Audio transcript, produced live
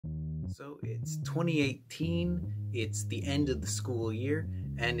So it's 2018, it's the end of the school year,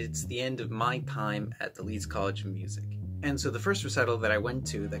 and it's the end of my time at the Leeds College of Music. And so the first recital that I went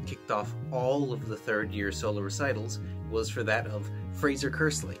to that kicked off all of the third year solo recitals was for that of Frazer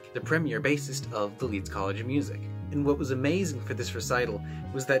Kerslake, the premier bassist of the Leeds College of Music. And what was amazing for this recital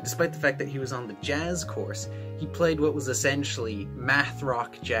was that despite the fact that he was on the jazz course, he played what was essentially math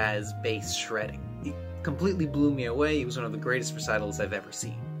rock jazz bass shredding. It completely blew me away. It was one of the greatest recitals I've ever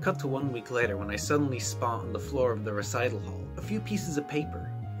seen. Cut to 1 week later when I suddenly spot on the floor of the recital hall a few pieces of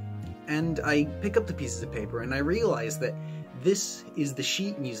paper. And I pick up the pieces of paper and I realize that this is the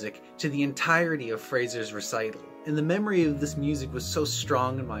sheet music to the entirety of Frazer's recital. And the memory of this music was so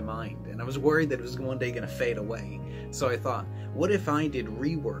strong in my mind, and I was worried that it was one day going to fade away. So I thought, what if I did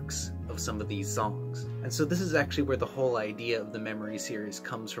reworks of some of these songs? And so this is actually where the whole idea of the memory series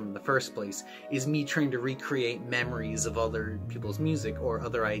comes from in the first place, is me trying to recreate memories of other people's music or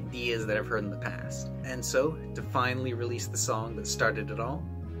other ideas that I've heard in the past. And so, to finally release the song that started it all,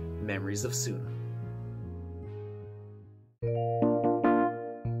 Memories of Suna.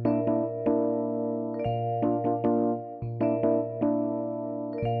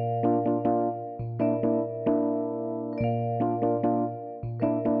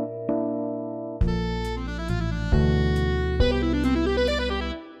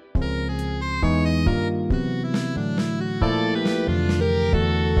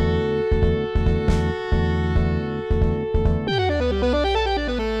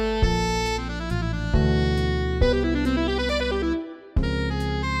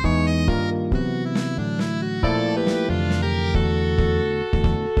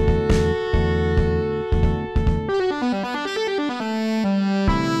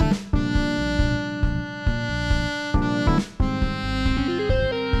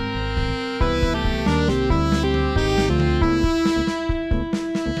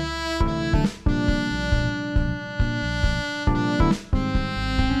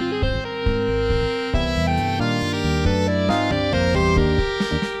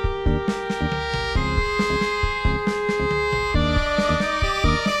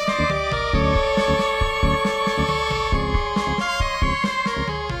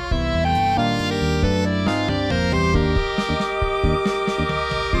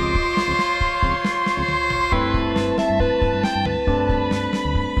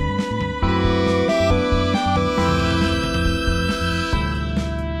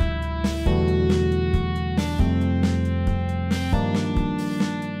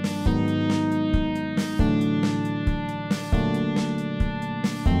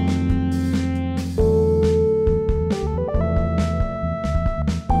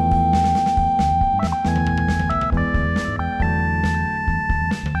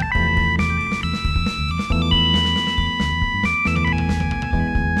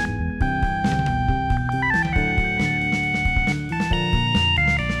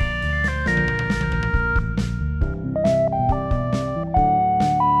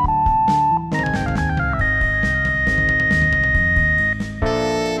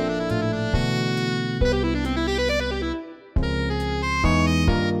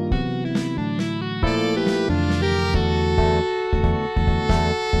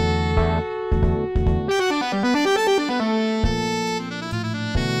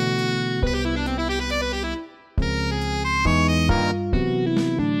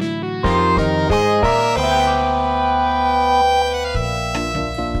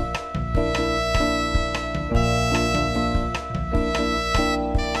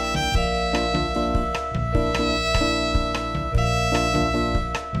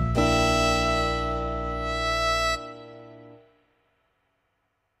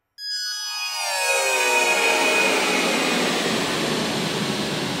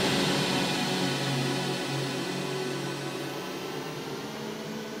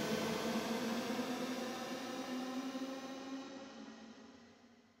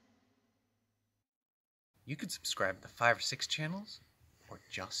 You could subscribe to 5 or 6 channels, or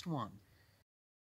just one.